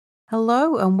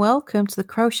Hello and welcome to the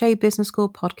Crochet Business School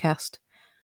podcast,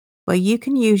 where you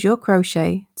can use your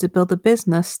crochet to build a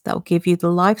business that will give you the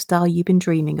lifestyle you've been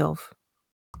dreaming of.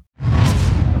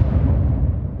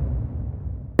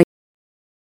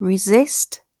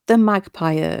 Resist the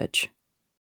magpie urge.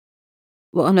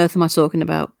 What on earth am I talking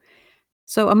about?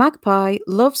 So, a magpie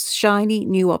loves shiny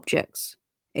new objects.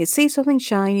 It sees something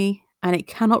shiny and it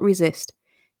cannot resist.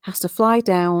 Has to fly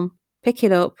down, pick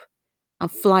it up,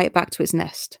 and fly it back to its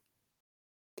nest.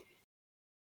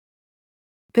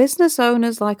 Business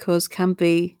owners like us can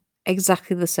be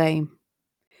exactly the same.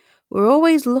 We're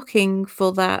always looking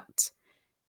for that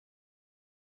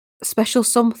special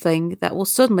something that will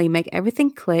suddenly make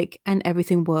everything click and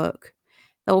everything work.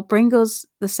 That will bring us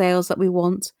the sales that we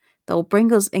want, that will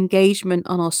bring us engagement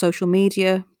on our social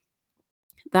media,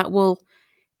 that will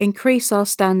increase our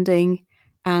standing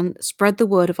and spread the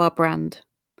word of our brand.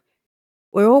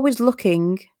 We're always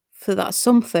looking for that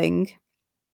something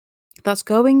that's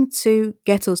going to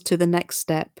get us to the next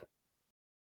step.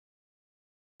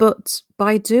 But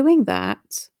by doing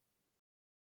that,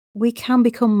 we can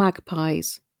become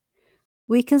magpies.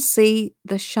 We can see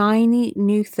the shiny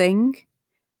new thing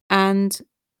and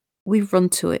we run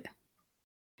to it.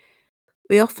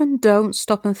 We often don't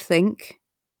stop and think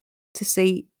to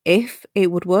see if it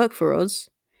would work for us.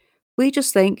 We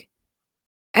just think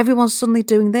everyone's suddenly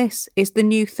doing this. It's the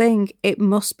new thing. It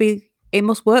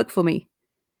must work for me.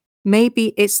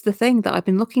 Maybe it's the thing that I've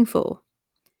been looking for.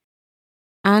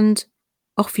 And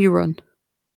off you run.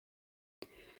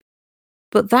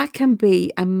 But that can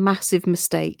be a massive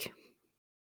mistake.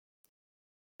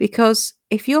 Because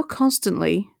if you're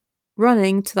constantly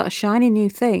running to that shiny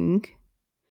new thing,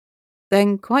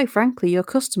 then quite frankly, your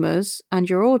customers and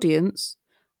your audience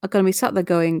are going to be sat there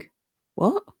going,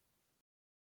 "What?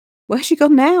 Where's she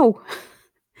gone now?"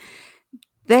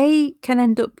 They can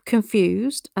end up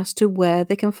confused as to where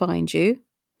they can find you.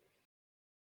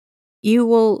 You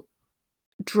will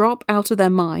drop out of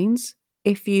their minds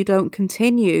if you don't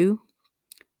continue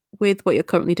with what you're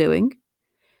currently doing.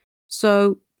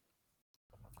 So,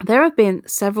 there have been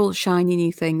several shiny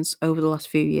new things over the last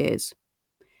few years.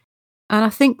 And I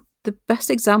think the best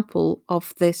example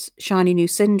of this shiny new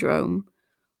syndrome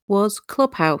was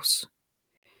Clubhouse.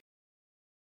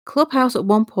 Clubhouse at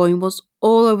one point was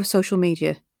all over social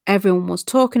media. Everyone was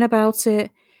talking about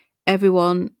it,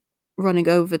 everyone running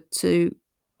over to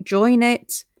join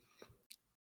it,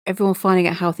 everyone finding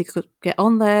out how they could get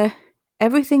on there.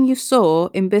 Everything you saw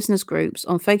in business groups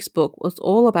on Facebook was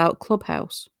all about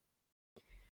Clubhouse.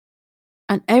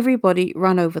 And everybody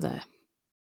ran over there.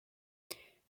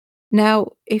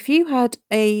 Now, if you had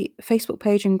a Facebook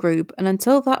page and group, and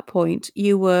until that point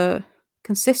you were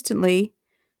consistently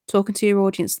talking to your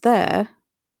audience there,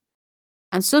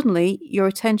 and suddenly your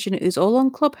attention is all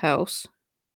on Clubhouse,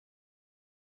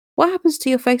 what happens to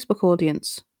your Facebook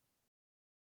audience?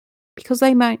 Because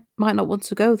they might not want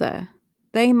to go there.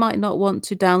 They might not want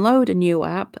to download a new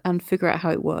app and figure out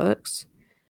how it works.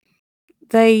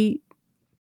 They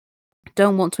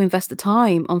don't want to invest the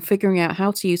time on figuring out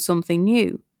how to use something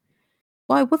new.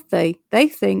 Why would they? They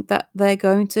think that they're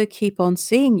going to keep on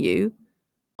seeing you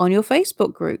on your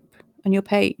Facebook group and your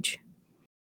page.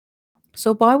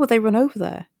 So why would they run over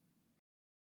there?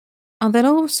 And then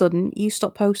all of a sudden, you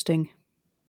stop posting.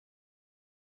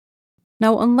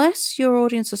 Now, unless your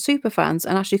audience are super fans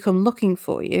and actually come looking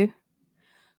for you,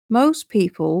 most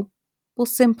people will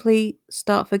simply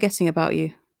start forgetting about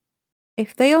you.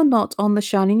 If they are not on the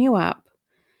shiny new app,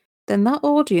 then that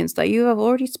audience that you have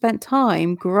already spent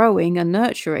time growing and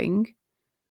nurturing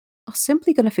are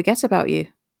simply going to forget about you.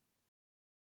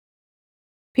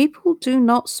 People do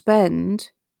not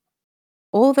spend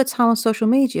all their time on social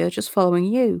media just following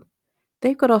you.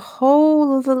 They've got a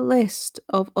whole other list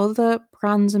of other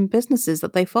brands and businesses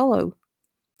that they follow.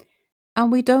 And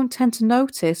we don't tend to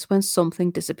notice when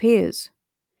something disappears.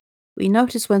 We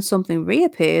notice when something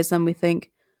reappears and we think,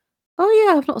 "Oh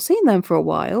yeah, I've not seen them for a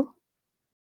while."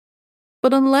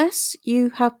 But unless you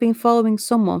have been following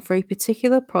someone for a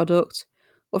particular product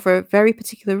or for a very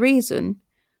particular reason,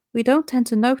 we don't tend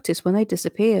to notice when they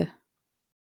disappear.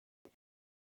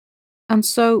 And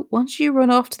so once you run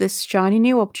off to this shiny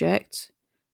new object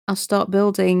and start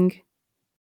building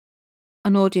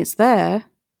an audience there,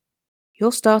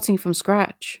 you're starting from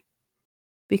scratch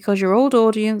because your old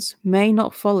audience may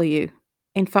not follow you.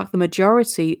 In fact, the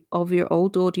majority of your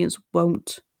old audience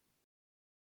won't.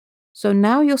 So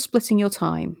now you're splitting your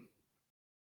time.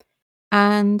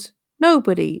 And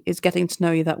nobody is getting to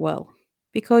know you that well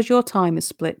because your time is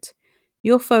split.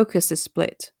 Your focus is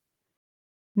split.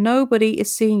 Nobody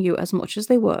is seeing you as much as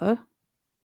they were.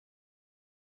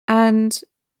 And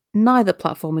neither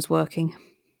platform is working.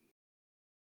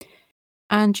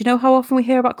 And you know how often we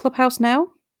hear about Clubhouse now?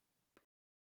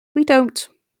 We don't.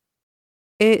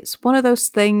 It's one of those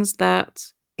things that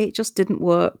it just didn't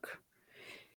work,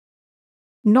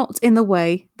 not in the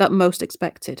way that most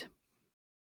expected.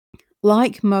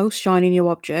 Like most shiny new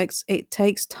objects, it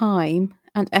takes time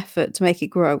and effort to make it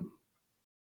grow.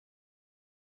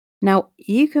 Now,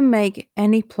 you can make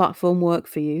any platform work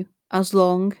for you as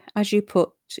long as you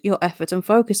put your effort and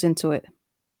focus into it.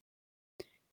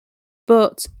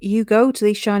 But you go to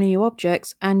these shiny new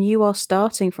objects and you are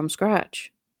starting from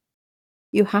scratch.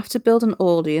 You have to build an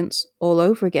audience all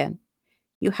over again.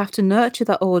 You have to nurture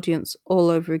that audience all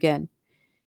over again.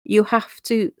 You have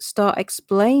to start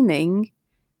explaining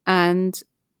and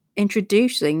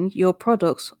introducing your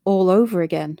products all over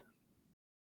again.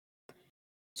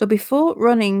 So before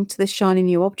running to this shiny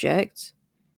new object,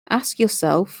 ask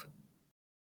yourself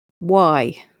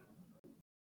why.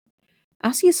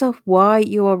 Ask yourself why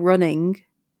you are running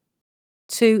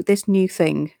to this new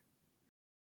thing.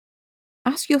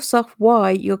 Ask yourself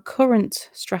why your current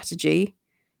strategy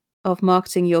of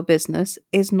marketing your business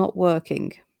is not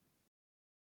working.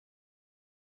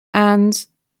 And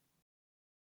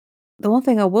the one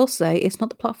thing I will say, it's not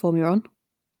the platform you're on.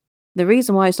 The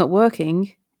reason why it's not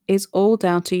working is all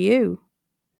down to you.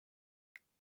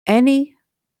 Any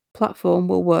platform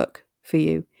will work for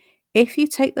you if you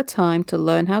take the time to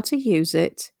learn how to use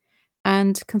it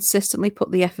and consistently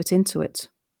put the effort into it.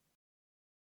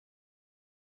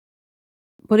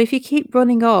 But if you keep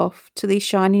running off to these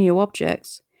shiny new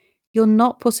objects, you're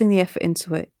not putting the effort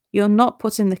into it. You're not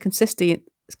putting the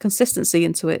consistency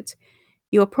into it.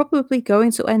 You are probably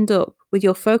going to end up with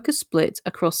your focus split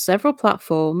across several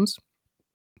platforms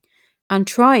and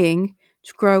trying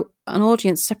to grow an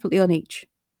audience separately on each.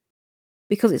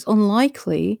 Because it's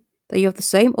unlikely that you have the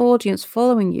same audience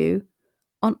following you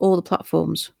on all the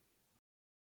platforms.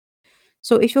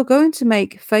 So if you're going to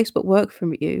make Facebook work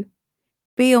for you,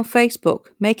 be on Facebook,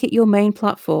 make it your main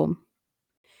platform.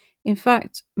 In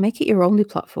fact, make it your only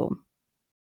platform.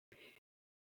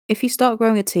 If you start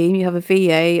growing a team, you have a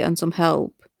VA and some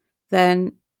help,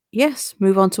 then yes,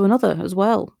 move on to another as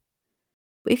well.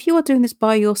 But if you are doing this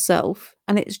by yourself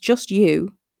and it's just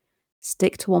you,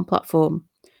 stick to one platform,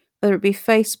 whether it be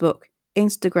Facebook,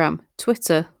 Instagram,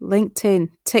 Twitter, LinkedIn,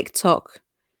 TikTok,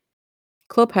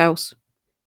 Clubhouse.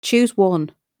 Choose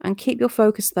one and keep your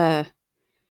focus there.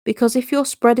 Because if you're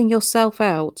spreading yourself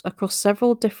out across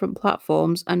several different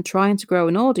platforms and trying to grow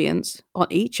an audience on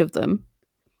each of them,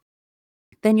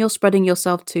 then you're spreading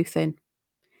yourself too thin.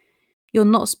 You're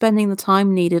not spending the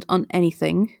time needed on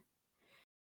anything.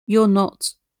 You're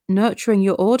not nurturing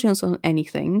your audience on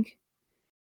anything.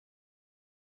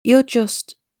 You're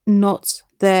just not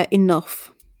there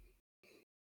enough.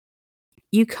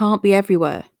 You can't be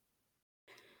everywhere.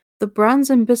 The brands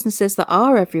and businesses that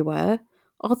are everywhere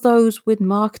are those with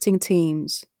marketing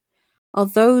teams, are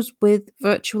those with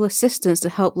virtual assistants to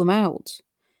help them out.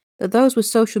 They're those with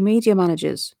social media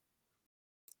managers.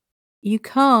 You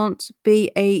can't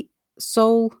be a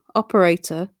sole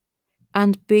operator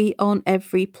and be on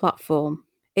every platform.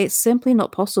 It's simply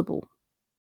not possible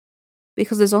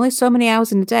because there's only so many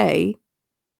hours in a day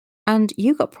and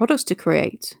you've got products to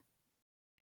create.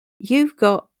 You've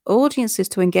got audiences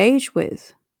to engage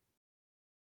with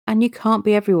and you can't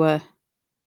be everywhere.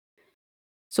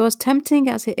 So, as tempting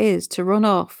as it is to run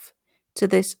off to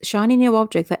this shiny new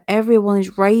object that everyone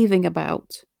is raving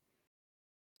about,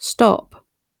 stop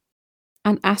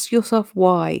and ask yourself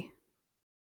why.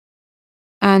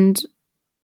 And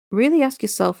really ask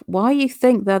yourself why you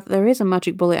think that there is a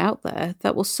magic bullet out there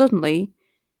that will suddenly,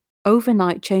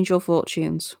 overnight, change your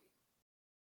fortunes.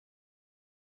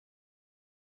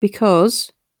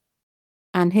 Because,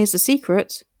 and here's the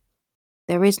secret,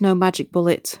 there is no magic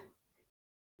bullet.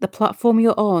 The platform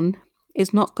you're on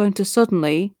is not going to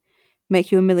suddenly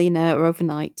make you a millionaire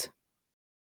overnight.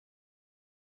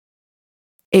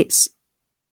 It's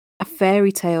a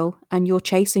fairy tale and you're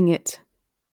chasing it.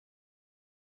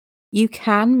 You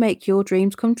can make your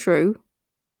dreams come true,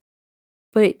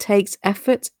 but it takes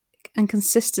effort and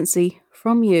consistency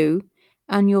from you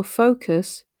and your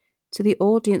focus to the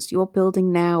audience you're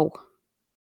building now.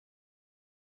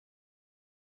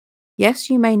 Yes,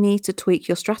 you may need to tweak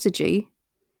your strategy,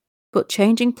 but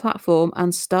changing platform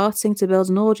and starting to build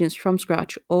an audience from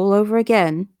scratch all over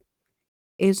again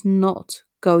is not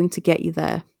going to get you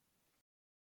there.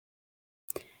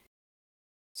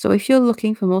 So if you're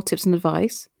looking for more tips and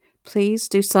advice, please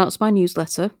do sign up to my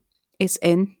newsletter. It's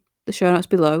in the show notes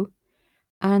below.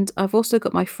 And I've also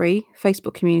got my free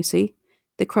Facebook community,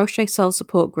 the Crochet Sales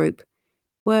Support Group,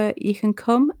 where you can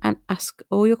come and ask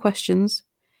all your questions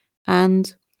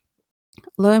and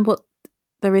learn what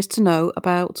there is to know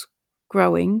about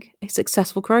growing a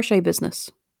successful crochet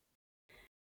business.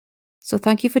 So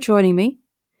thank you for joining me,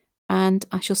 and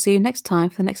I shall see you next time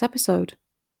for the next episode.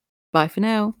 Bye for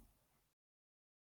now.